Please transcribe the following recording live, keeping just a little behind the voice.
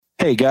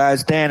Hey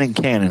guys, Dan and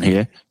Cannon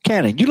here.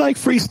 Cannon, you like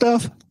free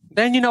stuff?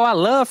 Dan, you know I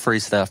love free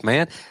stuff,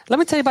 man. Let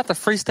me tell you about the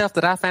free stuff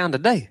that I found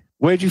today.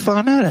 Where'd you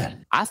find that at?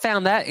 I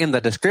found that in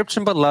the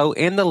description below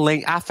in the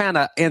link. I found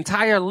an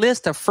entire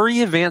list of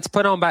free events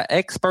put on by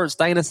experts,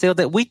 Stain and Seal,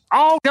 that we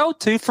all go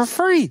to for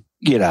free.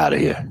 Get out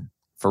of here.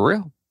 For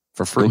real.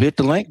 For free. Go hit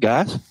the link,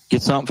 guys.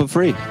 Get something for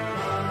free.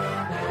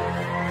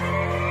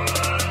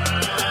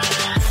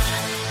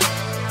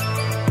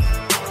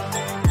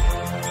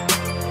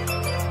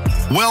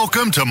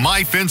 Welcome to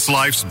My Fence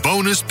Life's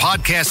bonus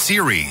podcast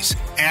series,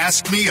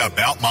 Ask Me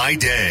About My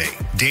Day.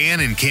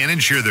 Dan and Cannon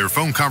share their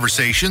phone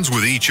conversations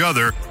with each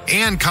other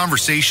and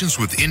conversations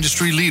with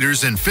industry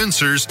leaders and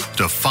fencers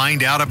to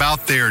find out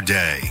about their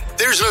day.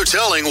 There's no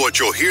telling what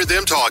you'll hear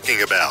them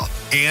talking about.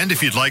 And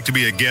if you'd like to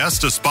be a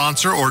guest, a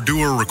sponsor, or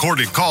do a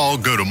recorded call,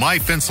 go to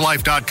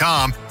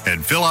myfencelife.com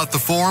and fill out the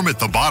form at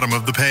the bottom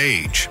of the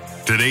page.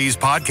 Today's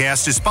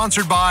podcast is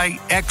sponsored by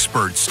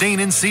Expert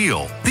Stain and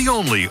Seal, the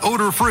only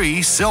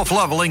odor-free,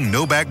 self-leveling,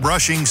 no-back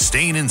brushing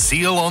stain and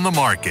seal on the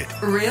market.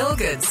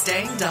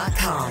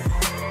 RealGoodStain.com.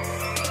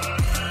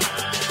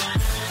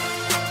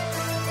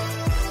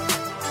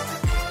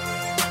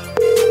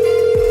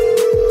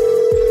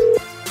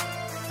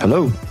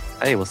 Hello.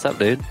 Hey, what's up,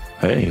 dude?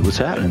 Hey, what's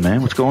happening,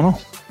 man? What's going on?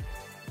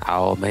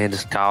 Oh, man,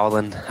 just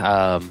calling.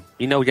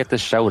 You know we got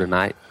this show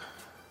tonight.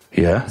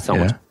 Yeah, So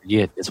much to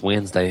forget. It's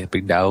Wednesday,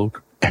 big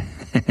dog.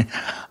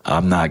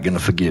 I'm not going to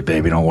forget,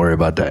 baby. Don't worry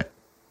about that.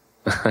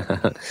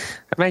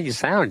 Man, you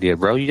sound good,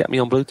 bro. You got me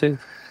on Bluetooth?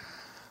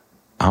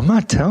 I'm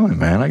not telling,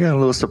 man. I got a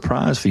little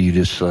surprise for you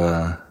this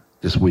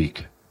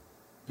week.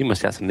 You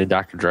must have some new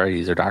Dr.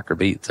 Dre's or Dr.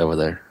 Beats over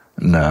there.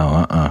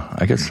 No,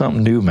 I got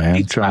something new, man.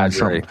 Beats by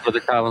Dre. Something. What do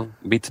they call them?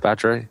 Beats by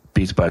Dre?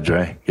 Beats by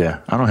Dre. Yeah,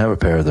 I don't have a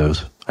pair of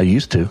those. I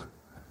used to.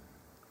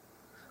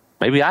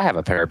 Maybe I have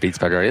a pair of Beats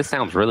by Dre. It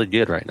sounds really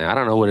good right now. I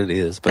don't know what it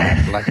is, but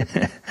I like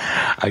it.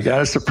 I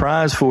got a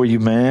surprise for you,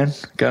 man.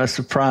 Got a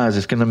surprise.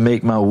 It's going to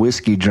make my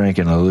whiskey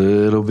drinking a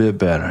little bit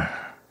better.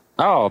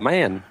 Oh,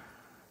 man.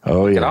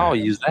 Oh, We yeah. could all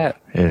use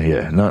that.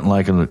 Yeah. Nothing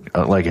like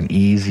an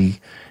easy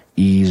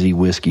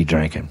whiskey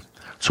drinking.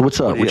 So what's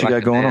up? What you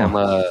got going on?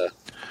 What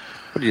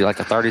do you, like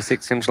a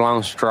 36-inch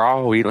long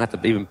straw where you don't have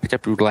to even pick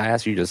up your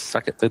glass? You just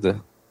suck it through the...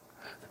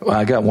 Well,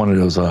 I got one of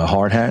those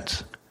hard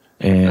hats,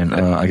 and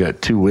I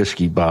got 2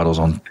 whiskey bottles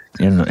in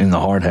the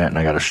hard hat, and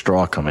I got a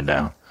straw coming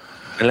down.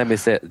 And let me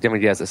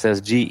guess, it says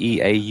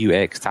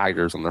Geaux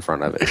Tigers on the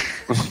front of it.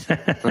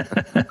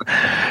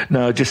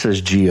 No, it just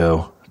says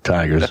Geo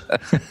Tigers.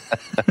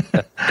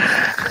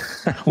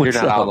 You're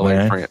not all the way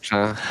man? French,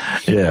 huh?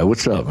 Yeah,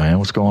 what's up, man?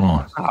 What's going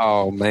on?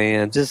 Oh,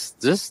 man,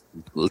 just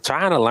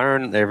trying to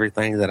learn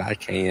everything that I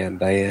can,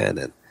 Dan.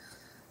 And,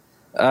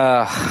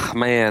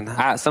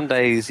 man, some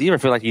days, you ever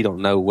feel like you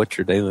don't know what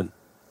you're doing?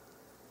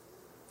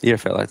 You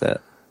ever feel like that?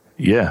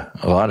 Yeah,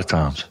 a lot of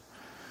times.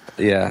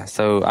 Yeah,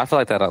 so I feel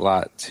like that a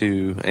lot,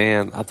 too.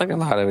 And I think a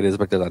lot of it is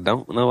because I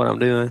don't know what I'm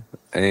doing.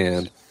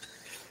 And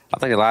I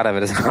think a lot of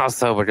it is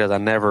also because I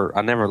never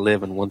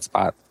live in one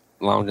spot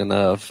long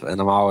enough, and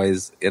I'm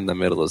always in the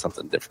middle of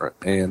something different.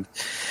 And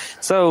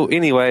so,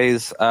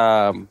 anyways, see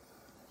what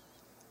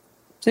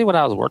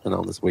I was working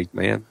on this week,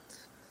 man.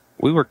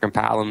 We were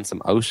compiling some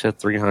OSHA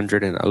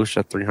 300 and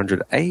OSHA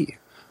 300A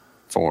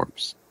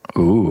forms.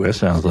 Ooh, that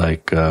sounds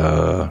like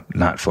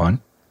not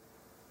fun.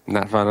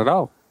 Not fun at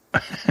all.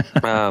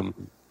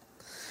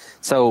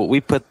 So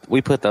we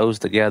put those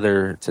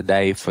together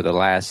today for the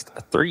last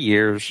 3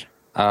 years.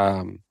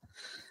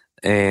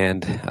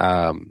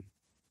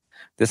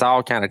 This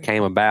all kind of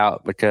came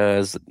about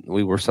because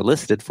we were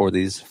solicited for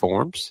these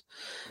forms.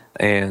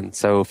 And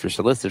so if you're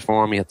solicited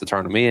for them, you have to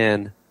turn them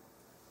in.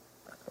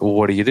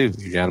 What do? You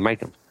got to make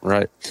them,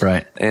 right?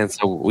 Right. And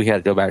so we had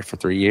to go back for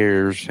 3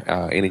 years.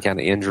 Any kind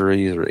of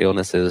injuries or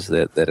illnesses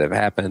that have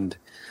happened,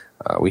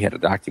 we had to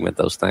document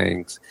those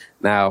things.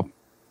 Now,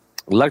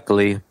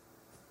 luckily,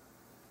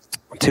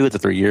 2 of the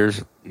 3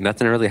 years,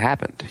 nothing really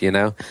happened,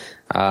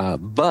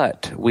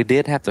 but we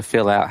did have to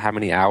fill out how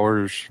many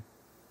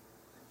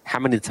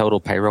total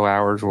payroll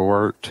hours were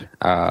worked.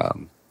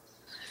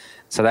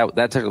 So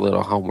that took a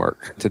little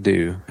homework to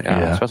do,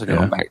 especially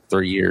going back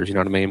 3 years, you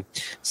know what I mean?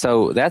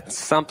 So that's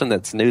something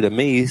that's new to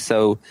me.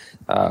 So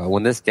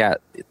when this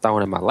got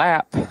thrown in my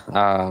lap,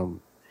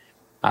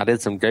 I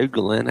did some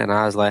Googling, and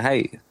I was like,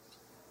 hey,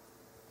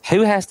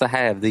 who has to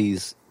have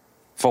these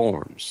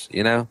forms,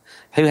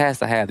 Who has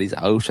to have these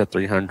OSHA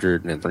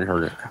 300 and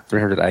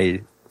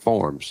 300A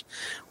forms?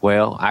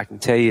 Well, I can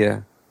tell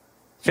you,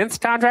 fence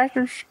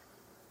contractors,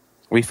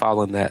 we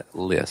fall in that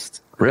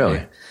list.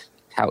 Really?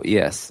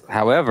 Yes.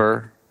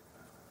 However,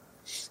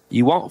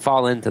 you won't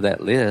fall into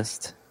that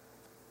list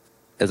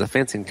as a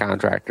fencing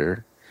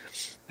contractor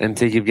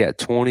until you've got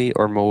 20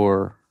 or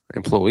more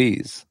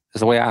employees. That's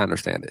the way I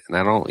understand it. And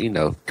I don't,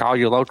 call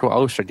your local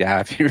OSHA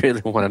guy if you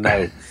really want to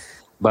know.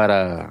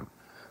 But,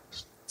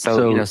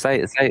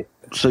 say.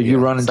 So you're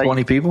running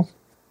 20 people?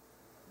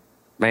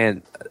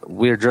 man,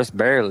 we're just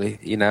barely,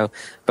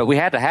 but we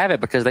had to have it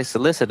because they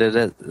solicited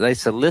it. They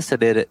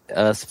solicited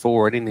us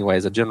for it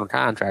anyways. A general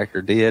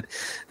contractor did.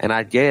 And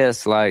I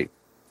guess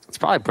it's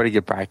probably pretty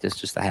good practice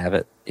just to have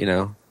it,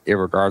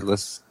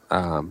 irregardless.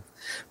 But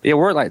yeah,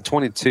 we're at like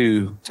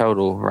 22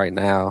 total right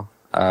now.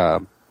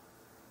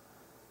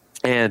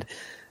 And,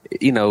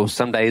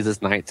 some days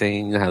it's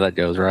 19, you know how that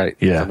goes, right?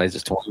 Yeah. Some days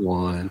it's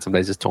 21, some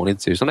days it's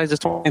 22, some days it's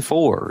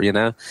 24,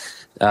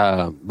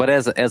 But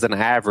as an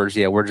average,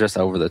 yeah, we're just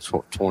over the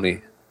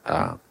 20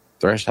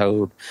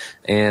 threshold.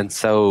 And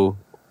so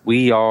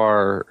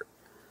we're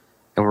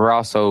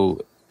also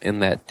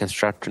in that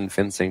construction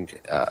fencing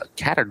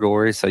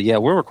category. So yeah,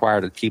 we're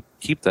required to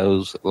keep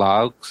those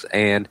logs.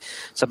 And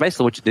so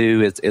basically what you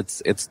do is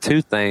it's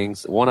two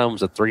things. One of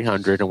them's a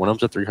 300 and one of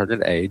them's a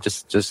 300A.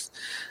 Just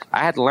I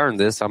had to learn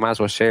this, so I might as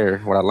well share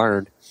what I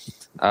learned.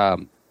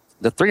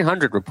 The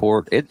 300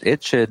 report,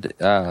 it should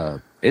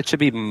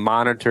be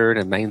monitored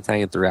and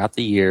maintained throughout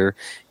the year.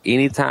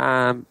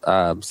 Anytime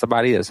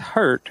somebody is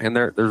hurt, and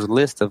there's a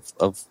list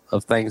of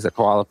things that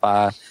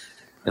qualify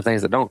and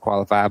things that don't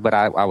qualify. But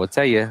I would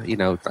tell you,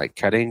 like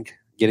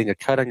getting a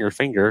cut on your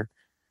finger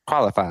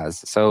qualifies.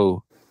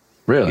 So,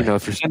 really,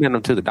 if you're sending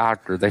them to the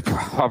doctor, they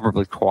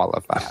probably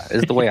qualify,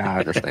 is the way I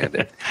understand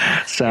it.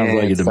 Sounds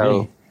like it to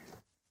me.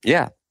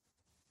 Yeah.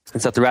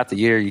 And so throughout the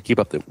year, you keep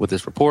up with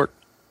this report,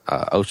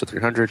 OSHA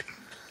 300.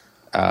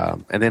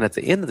 And then at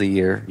the end of the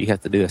year, you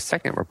have to do a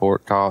second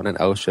report called an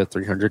OSHA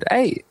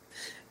 300A.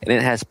 And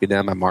it has to be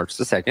done by March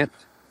the 2nd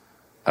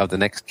of the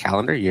next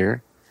calendar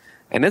year.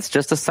 And it's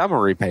just a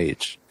summary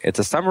page. It's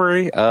a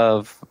summary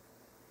of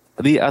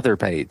the other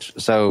page.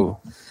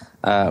 So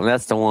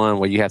that's the one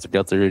where you have to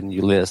go through and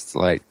you list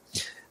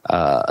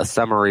a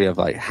summary of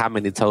how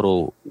many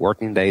total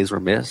working days were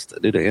missed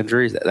due to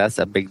injuries. That's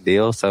a big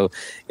deal. So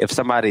if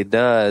somebody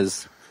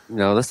does,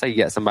 let's say you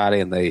get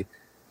somebody and they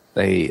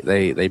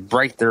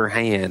break their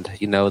hand,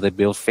 they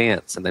build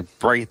fence and they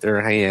break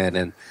their hand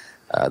and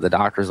the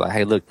doctor's like,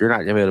 hey, look, you're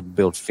not going to be able to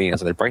build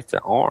fence. Or they break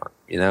their arm,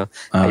 Hey,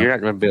 you're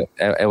not going to be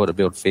able to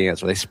build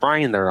fence. Or they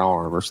sprain their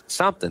arm or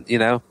something,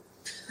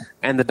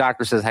 And the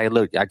doctor says, hey,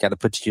 look, I got to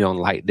put you on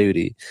light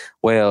duty.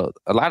 Well,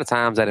 a lot of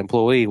times that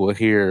employee will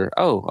hear,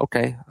 oh,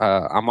 okay,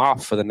 I'm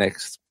off for the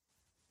next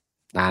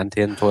 9,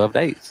 10, 12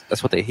 days.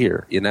 That's what they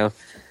hear,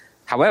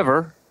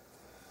 However,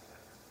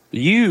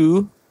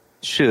 you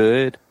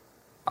should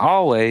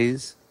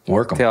always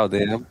tell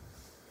them,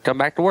 come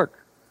back to work,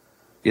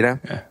 Yeah.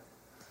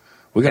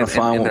 We're going to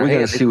find what we're going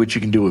to see what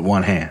you can do with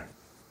one hand.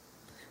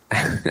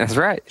 That's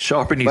right.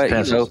 Sharpen these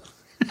pencils.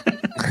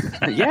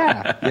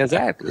 Yeah,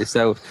 exactly.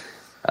 So,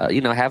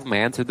 have them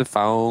answer the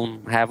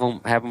phone, have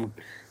them.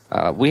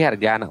 We had a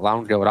guy not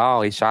long ago at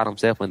all. He shot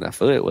himself in the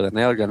foot with a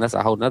nail gun. That's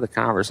a whole nother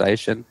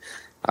conversation.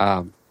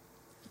 But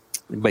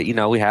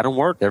we had him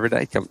work every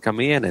day, come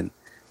in, and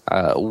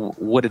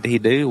what did he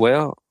do?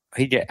 Well,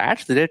 he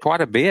actually did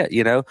quite a bit.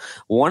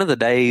 One of the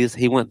days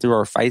he went through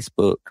our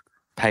Facebook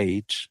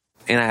page,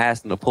 and I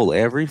asked him to pull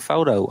every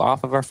photo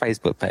off of our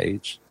Facebook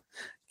page,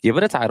 give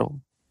it a title,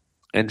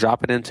 and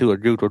drop it into a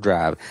Google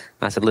Drive.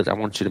 And I said, look, I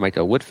want you to make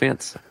a wood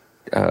fence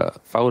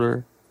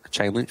folder, a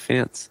chain link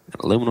fence,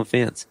 an aluminum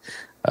fence,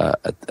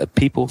 a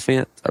people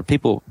fence, or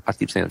people, I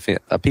keep saying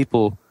fence, a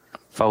people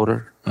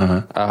folder.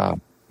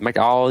 Make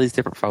all these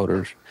different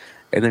folders,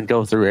 and then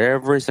go through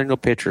every single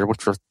picture,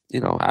 which was,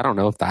 I don't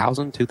know,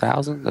 1,000,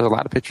 2,000. There's a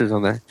lot of pictures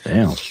on there.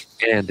 Damn.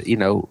 And,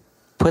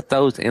 put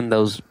those in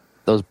those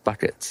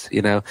buckets,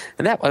 and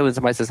that way when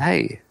somebody says,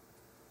 hey,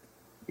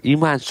 you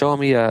mind showing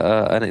me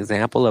an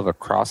example of a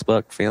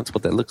crossbuck fence,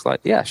 what that looks like?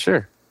 Yeah,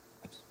 sure.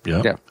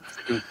 Yeah.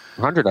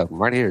 100 of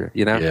them right here,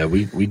 Yeah,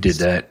 we did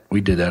that.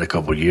 We did that a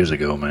couple of years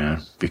ago,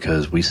 man,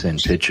 because we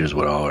send pictures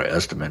with all our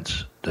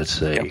estimates that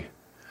say,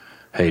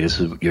 hey,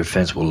 your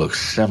fence will look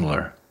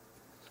similar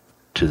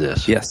to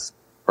this. Yes.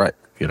 Right.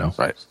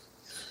 Right.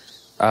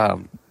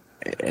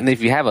 And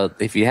if you have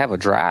a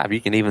drive,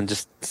 you can even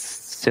just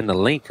send a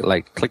link,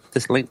 click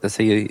this link to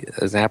see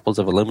examples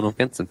of aluminum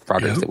fencing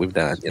projects that we've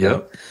done.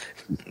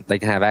 They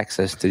can have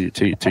access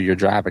to your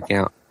Drive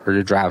account, or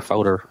your Drive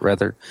folder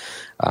rather,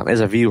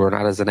 as a viewer,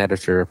 not as an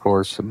editor, of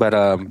course.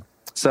 But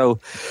so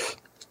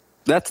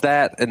that's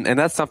that, and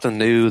that's something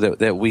new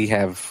that we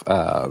have.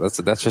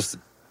 That's just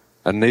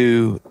a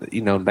new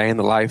day in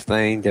the life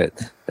thing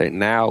that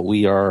now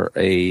we are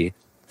a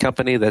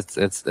company that's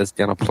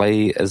going to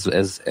play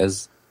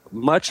as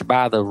much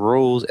by the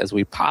rules as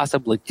we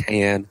possibly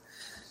can.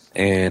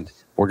 And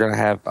we're going to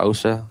have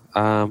OSHA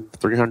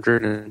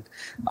 300 and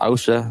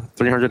OSHA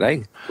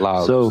 300A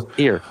logs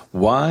here.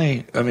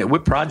 Why? I mean,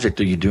 what project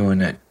are you doing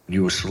that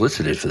you were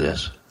solicited for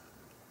this?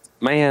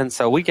 Man,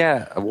 so we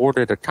got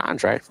awarded a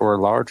contract for a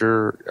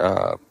larger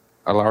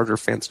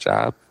fence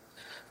job.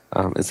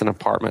 It's an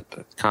apartment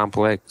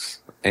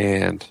complex,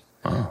 and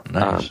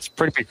nice. it's a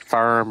pretty big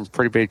firm,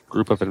 pretty big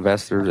group of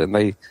investors, and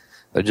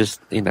they're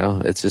just,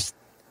 it's just,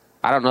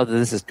 I don't know that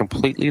this is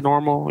completely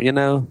normal,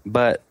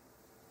 but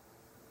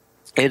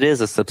it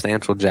is a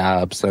substantial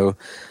job. So,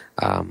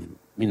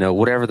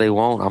 whatever they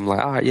want, I'm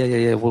like, all right,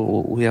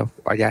 yeah,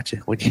 I got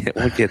you. We get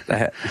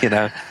that,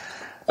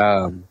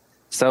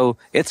 So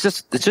it's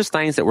just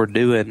things that we're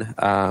doing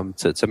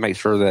to make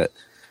sure that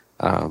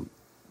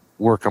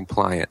we're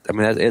compliant. I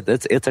mean,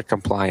 it's a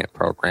compliant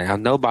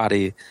program.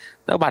 Nobody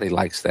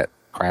likes that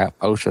crap.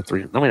 OSHA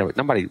 3.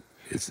 Nobody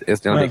is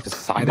going to be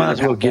excited. Might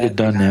as well get it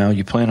done now.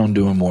 You plan on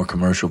doing more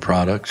commercial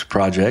projects.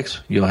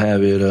 You'll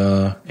have it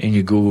in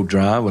your Google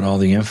Drive with all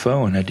the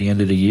info, and at the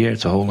end of the year,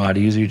 it's a whole lot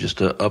easier just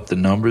to up the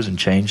numbers and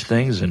change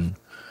things and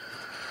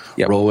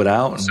roll it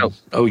out.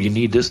 And, you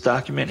need this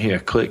document? Here,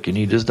 click. You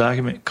need this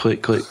document?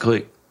 Click, click,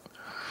 click.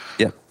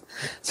 Yep.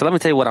 So let me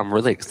tell you what I'm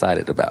really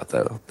excited about,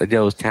 though, that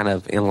goes kind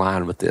of in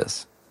line with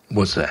this.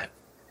 What's that?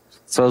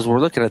 So as we're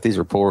looking at these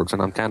reports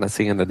and I'm kind of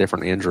seeing the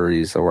different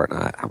injuries or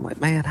whatnot, I'm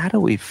like, man, how do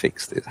we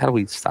fix this? How do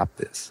we stop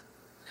this?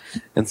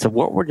 And so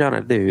what we're going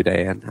to do,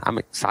 Dan, I'm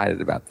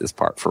excited about this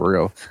part for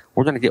real.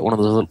 We're going to get one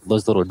of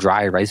those little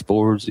dry erase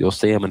boards. You'll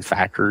see them in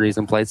factories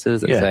and places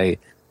that say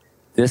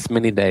this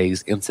many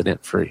days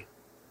incident free.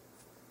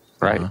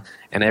 Right. Uh-huh.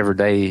 And every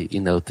day,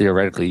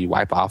 theoretically, you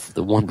wipe off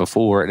the one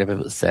before, and if it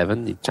was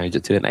 7, you change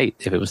it to an 8.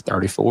 If it was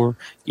 34,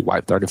 you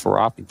wipe 34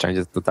 off, you change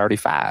it to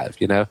 35,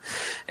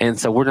 And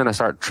so we're going to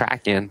start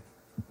tracking,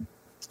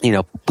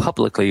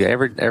 publicly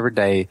every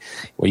day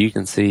where you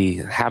can see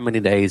how many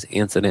days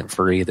incident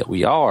free that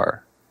we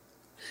are.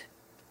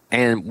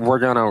 And we're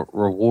going to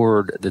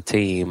reward the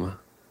team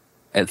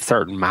at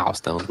certain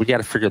milestones. We got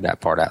to figure that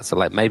part out. So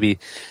like maybe,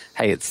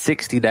 hey, it's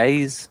 60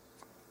 days.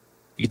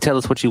 You tell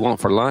us what you want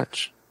for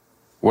lunch.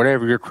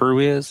 Whatever your crew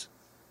is,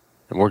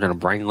 and we're going to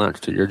bring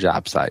lunch to your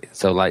job site.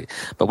 So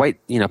but wait,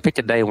 pick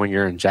a day when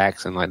you're in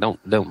Jackson. Like,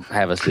 don't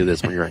have us do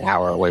this when you're an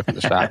hour away from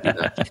the shop.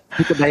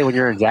 Pick a day when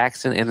you're in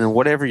Jackson, and then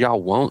whatever y'all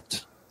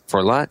want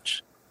for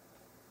lunch,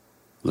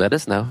 let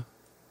us know,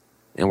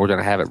 and we're going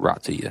to have it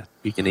brought to you.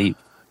 You can eat.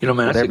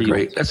 Man,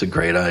 that's a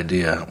great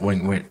idea.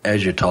 When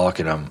as you're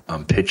talking,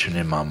 I'm pitching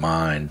in my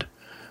mind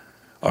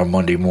our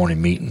Monday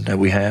morning meeting that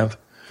we have.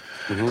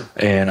 Mm-hmm.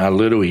 And I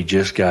literally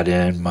just got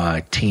in my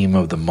Team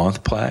of the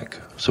Month plaque.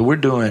 So we're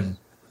doing,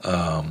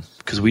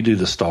 because we do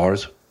the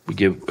stars. We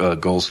give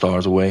gold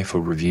stars away for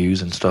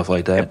reviews and stuff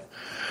like that.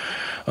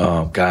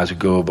 Yep. Guys who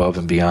go above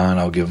and beyond,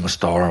 I'll give them a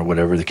star or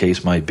whatever the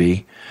case might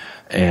be.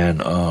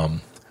 And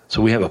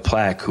so we have a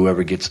plaque,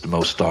 whoever gets the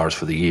most stars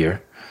for the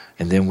year.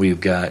 And then we've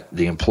got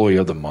the Employee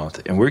of the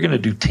Month. And we're going to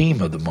do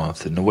Team of the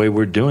Month. And the way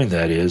we're doing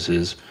that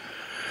is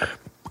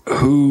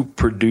who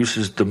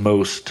produces the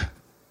most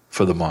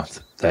for the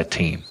month. That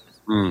team.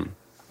 And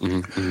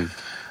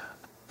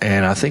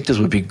I think this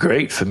would be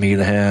great for me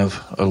to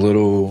have a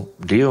little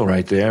deal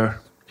right there.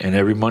 And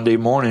every Monday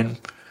morning,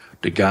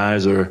 the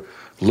guys are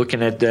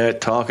looking at that,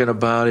 talking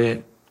about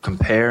it,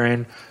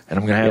 comparing, and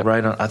I'm going to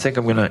have I think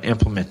I'm going to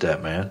implement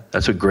that, man.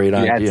 That's a great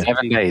idea. Add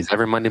 7 days.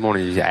 Every Monday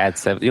morning, you add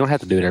 7. You don't have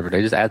to do it every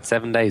day. Just add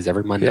 7 days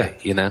every Monday,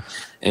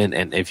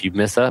 And if you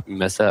mess up, you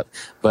mess up.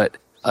 But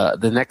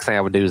the next thing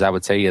I would do is I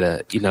would tell you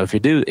to,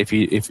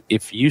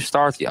 if you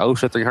start the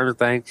OSHA 300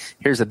 thing,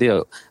 here's the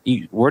deal.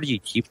 Where do you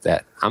keep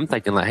that? I'm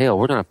thinking like, hell,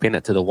 we're going to pin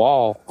it to the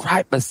wall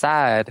right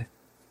beside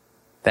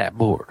that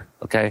board.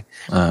 Okay.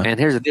 And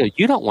here's the deal.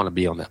 You don't want to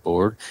be on that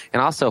board.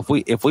 And also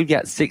if we've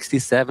got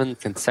 67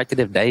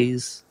 consecutive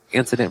days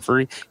incident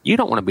free, you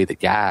don't want to be the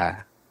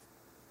guy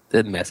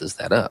that messes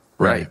that up.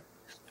 Right.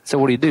 So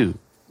what do?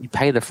 You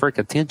pay the frick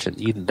attention.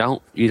 You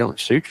don't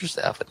shoot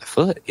yourself in the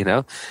foot,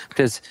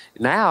 because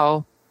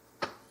now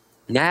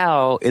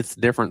it's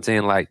different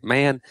saying like,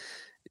 man,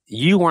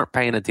 you weren't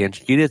paying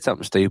attention. You did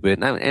something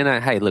stupid.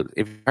 And hey, look,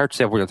 if you hurt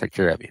yourself, we're going to take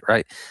care of you.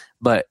 Right.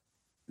 But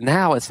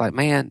now it's like,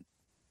 man,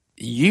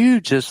 you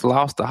just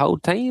lost the whole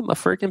team a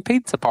freaking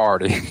pizza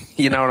party.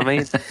 You know what I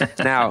mean?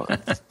 Now,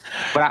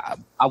 but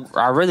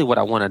I really, what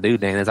I want to do,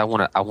 Dan, is I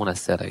want to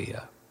set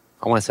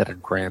a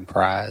grand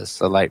prize.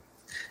 So like,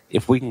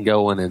 if we can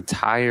go an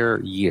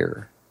entire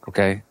year,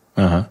 okay,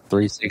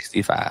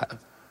 365.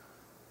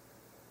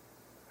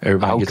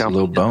 Everybody gets a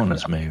little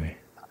bonus, maybe.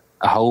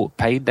 A whole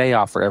paid day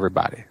off for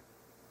everybody.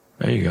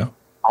 There you go.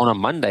 On a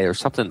Monday or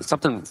something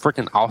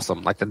freaking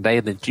awesome, like the day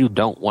that you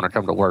don't want to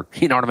come to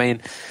work. You know what I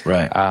mean?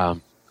 Right.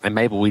 And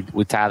maybe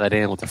we tie that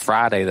in with a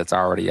Friday that's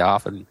already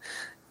off, and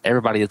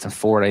everybody gets a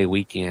 4-day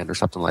weekend or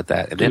something like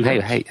that. And then,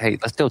 hey,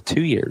 let's go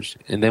 2 years,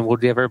 and then we'll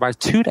give everybody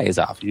 2 days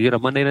off. You get a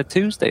Monday and a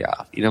Tuesday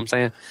off. You know what I'm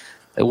saying?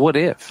 What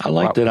if? I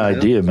like that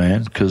idea,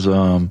 man, because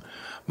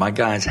my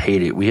guys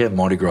hate it. We have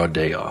Mardi Gras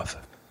day off.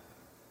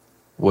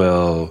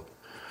 Well,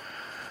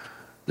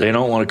 they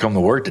don't want to come to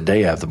work the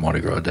day after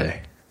Mardi Gras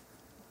day.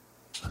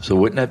 So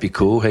wouldn't that be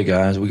cool? Hey,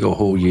 guys, we go a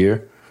whole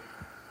year.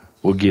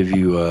 We'll give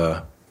you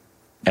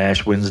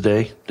Ash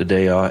Wednesday, the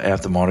day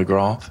after Mardi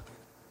Gras off.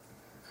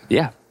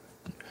 Yeah.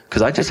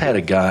 Because I just had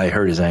a guy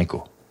hurt his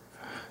ankle.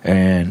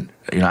 And,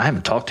 I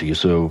haven't talked to you,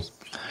 so,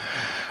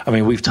 I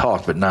mean, we've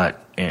talked, but not,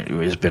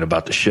 it's been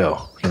about the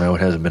show. It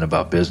hasn't been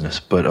about business.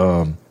 But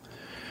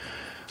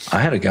I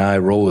had a guy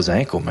roll his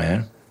ankle,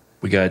 man.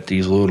 We got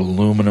these little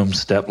aluminum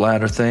step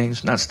ladder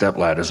things. Not step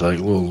ladders, like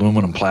little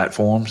aluminum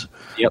platforms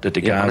that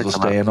the guys will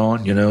stand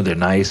on. You know, they're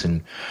nice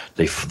and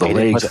the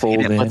legs fold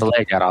in. He didn't put the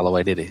leg out all the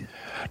way, did he?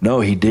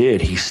 No, he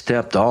did. He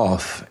stepped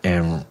off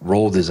and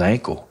rolled his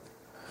ankle.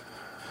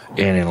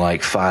 And in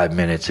like 5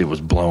 minutes, it was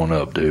blown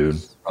up,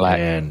 dude.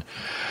 And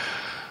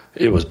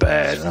it was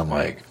bad. And I'm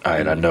like, all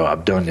right, I know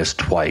I've done this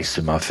twice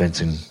in my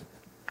fencing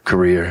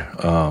career.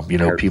 You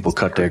know, people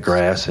cut their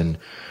grass and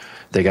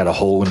they got a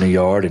hole in the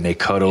yard and they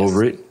cut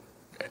over it.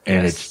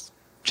 And it's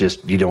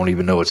just, you don't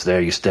even know it's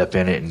there. You step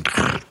in it and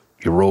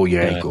you roll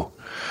your ankle.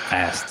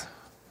 Fast.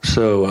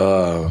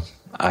 So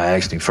I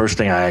asked him, first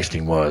thing I asked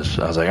him was,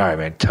 I was like, all right,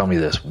 man, tell me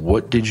this.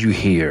 What did you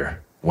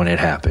hear when it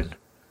happened?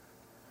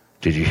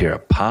 Did you hear a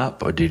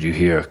pop or did you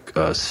hear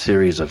a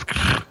series of,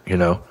 you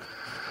know?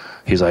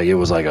 He's like, it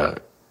was like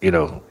a, you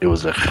know, it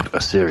was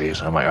a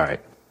series. I'm like, all right,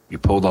 you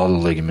pulled all the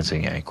ligaments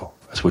in your ankle.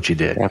 That's what you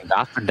did.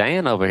 Dr.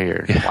 Dan over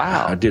here. Yeah,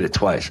 wow. I did it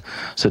twice.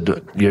 So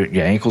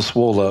your ankle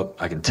swole up.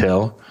 I can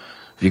tell.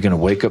 You're going to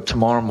wake up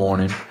tomorrow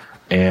morning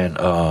and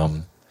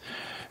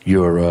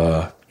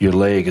your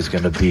leg is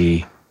going to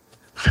be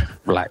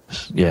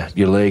relaxed. Yeah,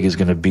 your leg is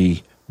going to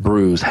be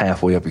bruised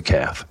halfway up your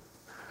calf.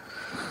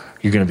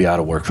 You're going to be out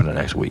of work for the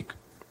next week.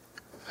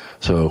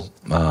 So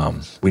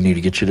we need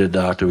to get you to the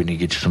doctor. We need to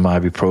get you some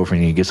ibuprofen. You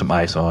need to get some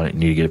ice on it. You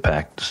need to get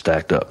it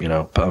stacked up, you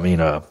know.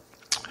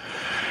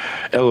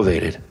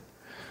 Elevated.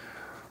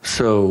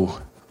 So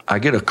I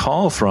get a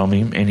call from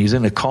him, and he's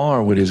in the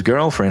car with his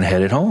girlfriend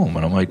headed home.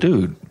 And I'm like,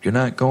 dude, you're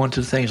not going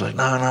to the thing? He's like,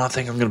 no, I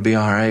think I'm going to be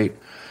all right.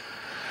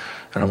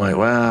 And I'm like,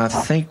 well, I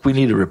think we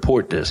need to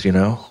report this, you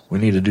know. We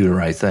need to do the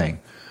right thing.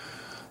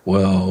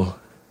 Well,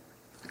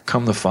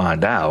 come to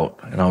find out,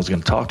 and I was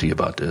going to talk to you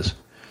about this,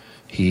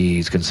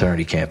 he's concerned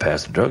he can't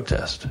pass the drug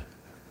test.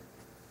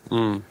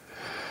 Well,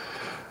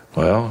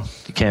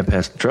 you can't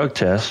pass the drug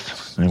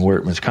test, and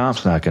workman's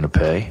comp's not going to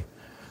pay,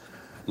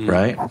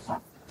 right?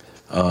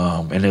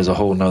 And there's a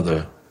whole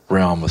nother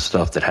realm of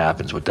stuff that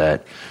happens with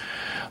that.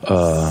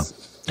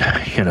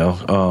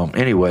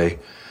 Anyway,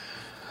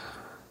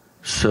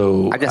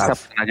 so I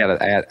guess I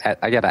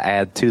gotta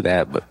add to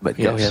that, but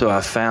go ahead. So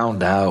I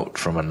found out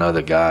from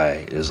another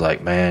guy is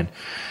like, man,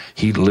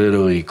 he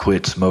literally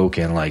quit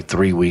smoking like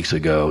 3 weeks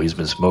ago. He's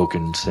been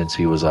smoking since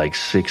he was like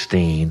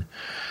 16,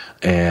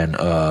 and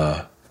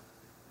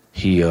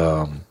he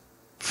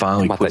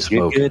finally quit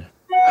smoking.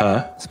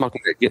 Huh?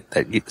 Smoking that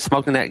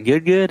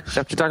good? Is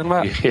that what you're talking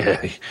about?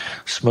 Yeah,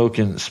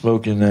 smoking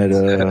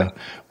that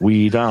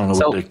weed. I don't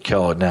know what they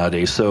call it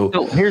nowadays. So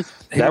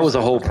that was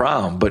a whole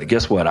problem. But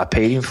guess what? I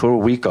paid him for a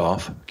week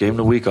off, gave him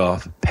the week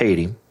off, paid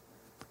him,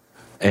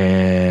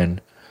 and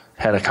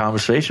had a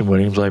conversation with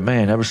him. He was like,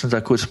 man, ever since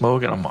I quit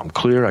smoking, I'm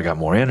clear. I got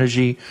more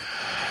energy,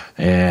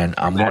 and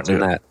I'm wanting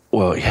that.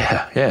 Well,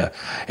 yeah.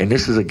 And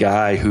this is a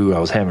guy who I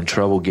was having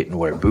trouble getting to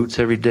wear boots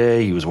every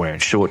day. He was wearing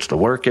shorts to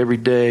work every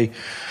day.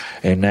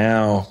 And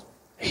now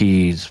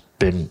he's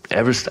been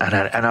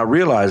and I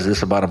realized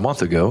this about a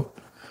month ago.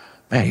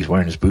 Man, he's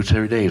wearing his boots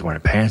every day. He's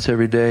wearing pants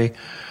every day.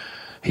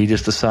 He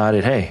just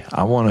decided, hey,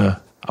 I want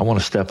to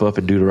step up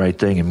and do the right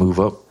thing and move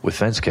up with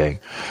Fence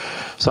Gang.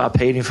 So I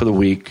paid him for the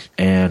week,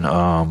 and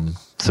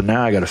so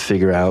now I got to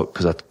figure out,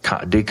 because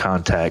I did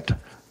contact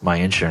my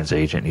insurance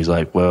agent. He's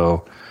like,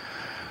 well,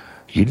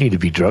 you need to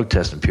be drug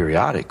testing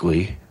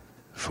periodically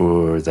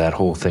for that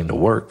whole thing to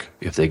work.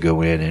 If they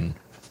go in and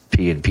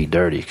pee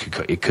dirty,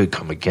 it could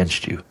come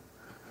against you.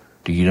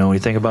 Do you know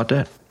anything about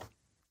that?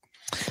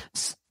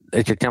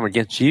 It could come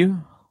against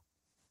you?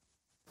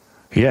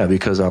 Yeah,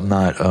 because I'm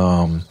not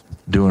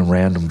doing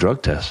random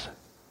drug tests.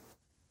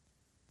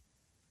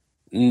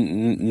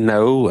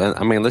 No,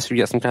 I mean, unless you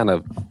got some kind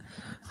of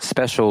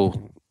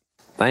special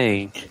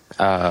thing.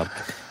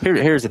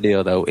 Here's the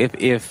deal, though.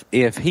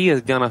 If he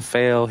is gonna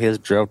fail his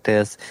drug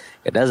test,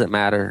 it doesn't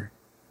matter.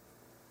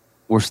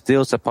 We're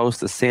still supposed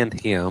to send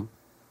him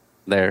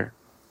there.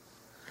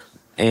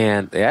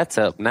 And that's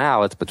up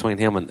now. It's between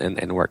him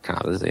and work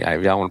comp.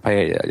 If y'all want to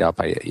pay it, y'all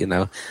pay it, you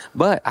know.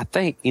 But I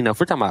think, if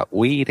we're talking about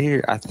weed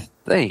here, I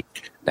think,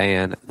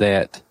 Dan,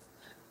 that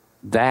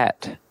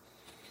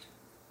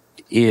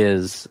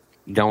is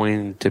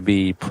going to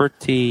be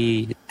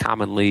pretty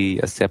commonly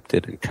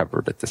accepted and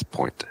covered at this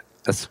point.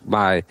 That's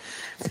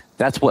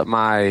what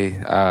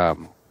my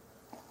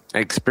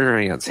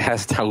experience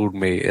has told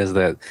me, is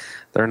that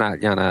they're not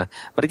gonna.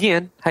 But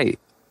again, hey,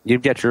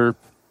 you've got your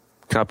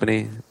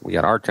company, we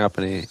got our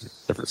company,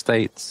 different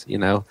states,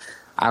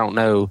 I don't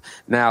know.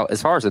 Now,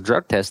 as far as the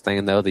drug test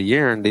thing, though, the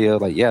urine deal,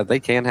 they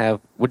can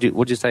have, would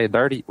you say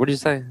dirty? What did you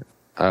say?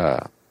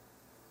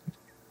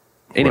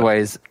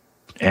 Anyways.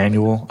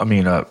 Annual? I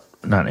mean,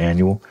 not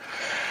annual.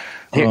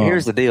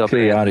 Here's the deal.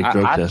 Periodic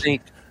drug test.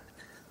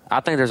 I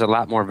think there's a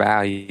lot more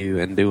value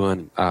in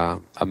doing a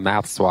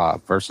mouth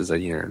swab versus a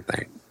urine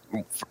thing.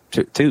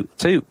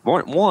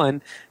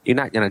 One, you're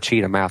not going to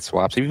cheat a mouth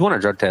swab. So if you want to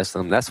drug test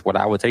them, that's what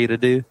I would tell you to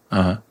do.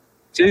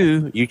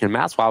 2, you can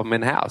mouth swab them in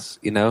the house.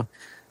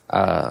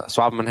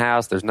 swab them in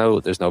house. There's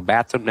no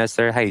bathroom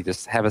necessary. Hey,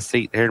 just have a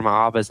seat here in my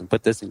office and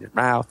put this in your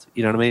mouth.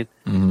 You know what I mean?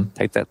 Mm-hmm.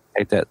 Take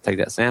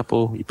that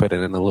sample. You put it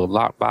in a little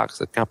lockbox.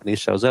 The company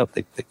shows up.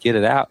 They get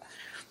it out,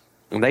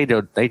 and they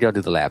go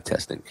do the lab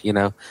testing. You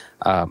know,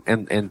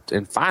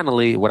 and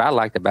finally, what I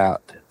liked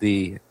about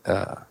the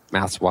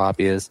mouth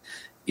swab is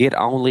it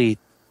only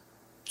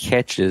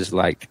catches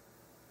like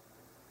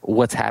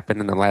what's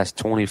happened in the last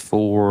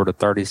 24 to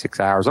 36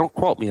 hours. Don't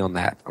quote me on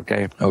that,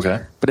 okay?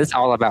 Okay. But it's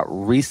all about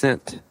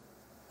recent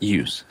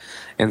use.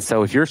 And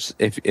so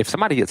if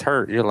somebody gets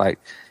hurt, you're like,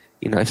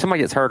 you know, if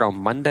somebody gets hurt on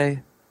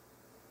Monday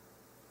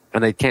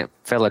and they can't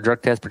fail a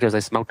drug test because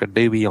they smoked a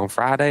doobie on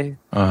Friday,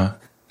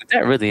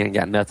 that really ain't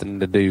got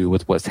nothing to do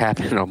with what's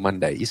happening on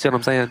Monday. You see what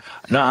I'm saying?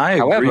 No, I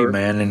agree,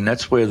 man. And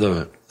that's where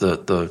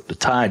the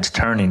tide's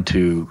turning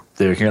to.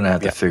 They're going to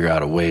have to figure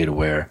out a way to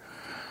where.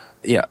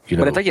 Yeah, you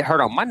know, but if they get hurt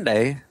on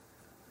Monday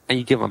and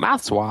you give them a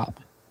mouth swab,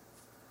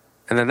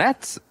 and then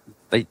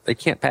they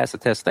can't pass the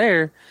test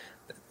there,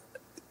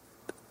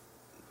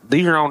 do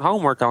your own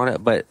homework on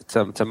it. But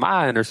to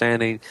my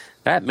understanding,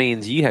 that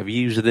means you have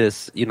used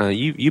this. You know,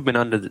 you've been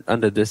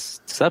under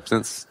this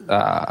substance in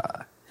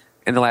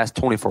the last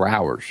 24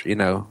 hours. You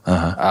know,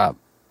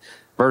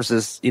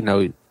 versus you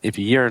know if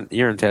you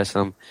urine test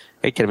them.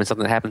 It could have been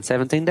something that happened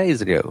 17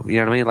 days ago. You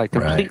know what I mean? Like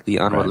completely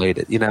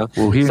unrelated, you know?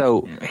 Well,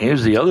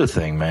 here's the other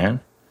thing, man.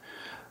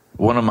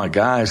 One of my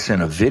guys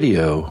sent a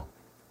video,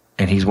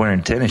 and he's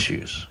wearing tennis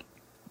shoes.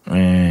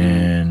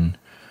 And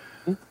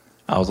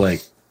I was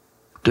like,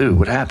 dude,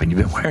 what happened?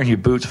 You've been wearing your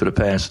boots for the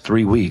past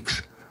 3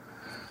 weeks.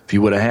 If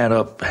you would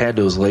have had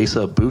those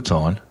lace-up boots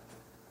on,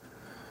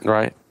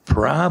 right,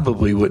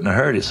 probably wouldn't have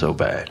hurt it so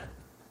bad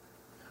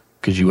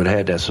because you would have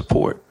had that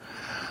support.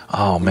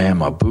 Oh, man,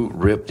 my boot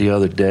ripped the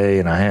other day,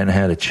 and I hadn't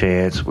had a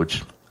chance,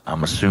 which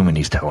I'm assuming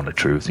he's telling the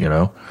truth, you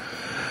know.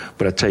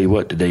 But I tell you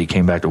what, the day he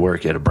came back to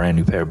work, he had a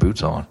brand-new pair of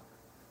boots on.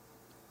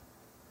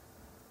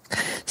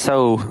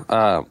 So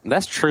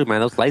that's true, man.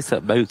 Those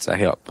lace-up boots, they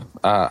help.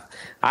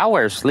 I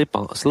wear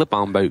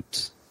slip-on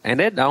boots, and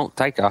it don't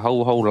take a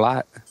whole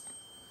lot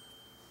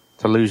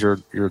to lose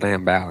your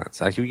damn balance.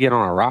 Like if you get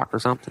on a rock or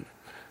something,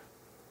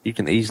 you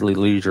can easily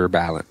lose your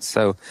balance.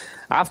 So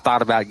I've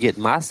thought about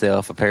getting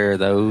myself a pair of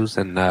those,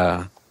 and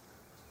I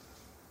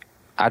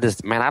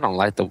don't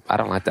like the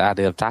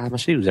idea of tying my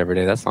shoes every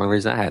day. That's the only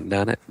reason I hadn't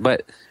done it.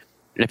 But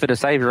if it'll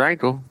save your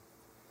ankle,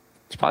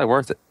 it's probably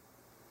worth it.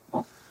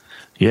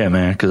 Yeah,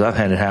 man, because I've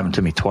had it happen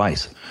to me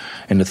twice.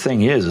 And the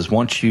thing is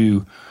once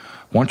you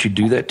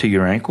do that to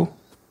your ankle,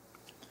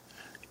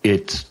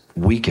 it's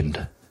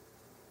weakened,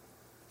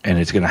 and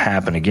it's going to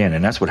happen again.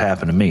 And that's what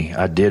happened to me.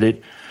 I did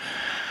it.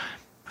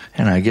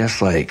 And I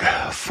guess like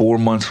 4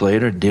 months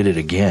later, did it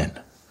again.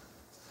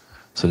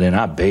 So then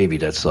I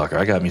babied that sucker.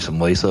 I got me some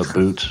lace-up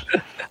boots.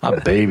 I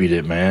babied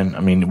it, man.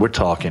 I mean, we're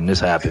talking, this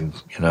happened,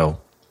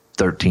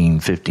 13,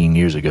 15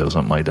 years ago,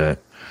 something like that.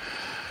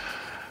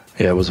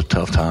 Yeah, it was a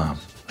tough time.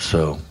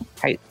 So.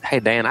 Hey,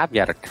 Dan, I've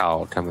got a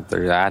call coming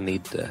through. I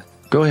need to.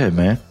 Go ahead,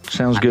 man.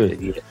 Sounds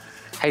good.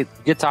 Hey,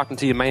 good talking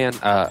to you, man.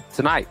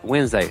 Tonight,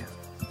 Wednesday.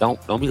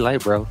 Don't be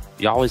late, bro.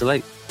 You're always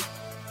late.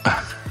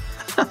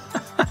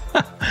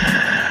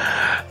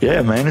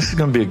 Yeah, man, this is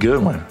going to be a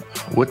good one.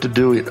 What to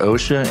do with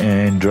OSHA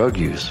and drug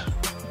use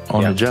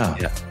on the job.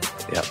 Yeah.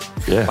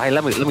 Yeah. Hey,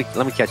 let me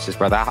catch this,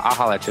 brother. I'll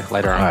holler at you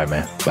later on. All right,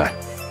 man. Bye.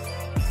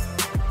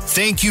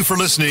 Thank you for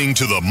listening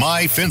to the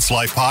My Fence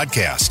Life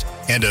podcast.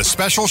 And a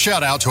special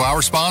shout out to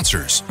our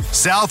sponsors,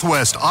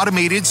 Southwest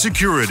Automated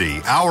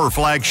Security, our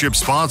flagship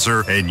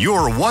sponsor and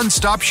your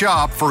one-stop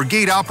shop for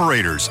gate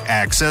operators,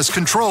 access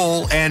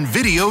control, and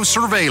video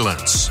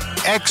surveillance.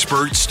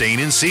 Expert Stain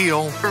and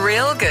Seal.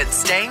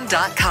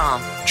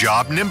 RealGoodStain.com.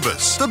 Job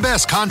Nimbus, the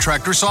best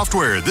contractor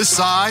software this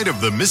side of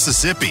the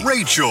Mississippi.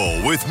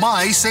 Rachel with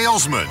My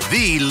Salesman,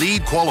 the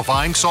lead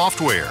qualifying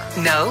software.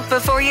 Know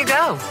before you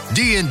go.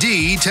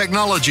 D&D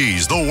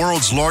Technologies, the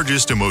world's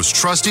largest and most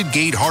trusted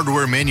gate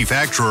hardware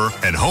manufacturer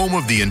and home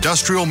of the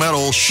industrial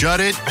metal Shut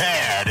It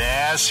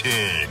Badass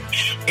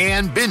Hinge.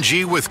 And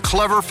Benji with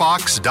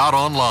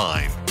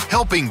CleverFox.online,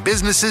 helping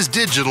businesses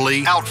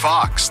digitally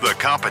outfox the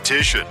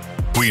competition.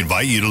 We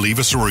invite you to leave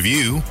us a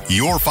review.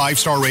 Your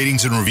 5-star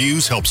ratings and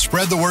reviews help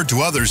spread the word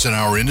to others in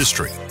our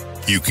industry.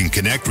 You can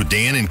connect with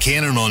Dan and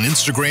Cannon on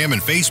Instagram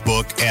and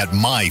Facebook at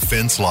My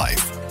Fence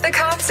Life. The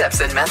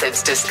concepts and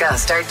methods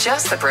discussed are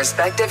just the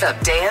perspective of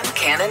Dan,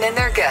 Cannon, and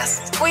their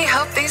guests. We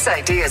hope these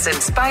ideas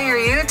inspire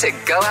you to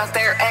go out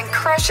there and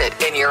crush it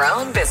in your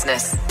own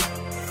business.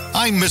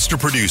 I'm Mr.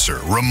 Producer,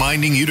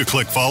 reminding you to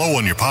click follow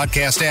on your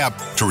podcast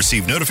app to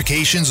receive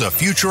notifications of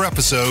future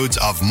episodes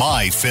of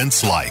My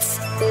Fence Life.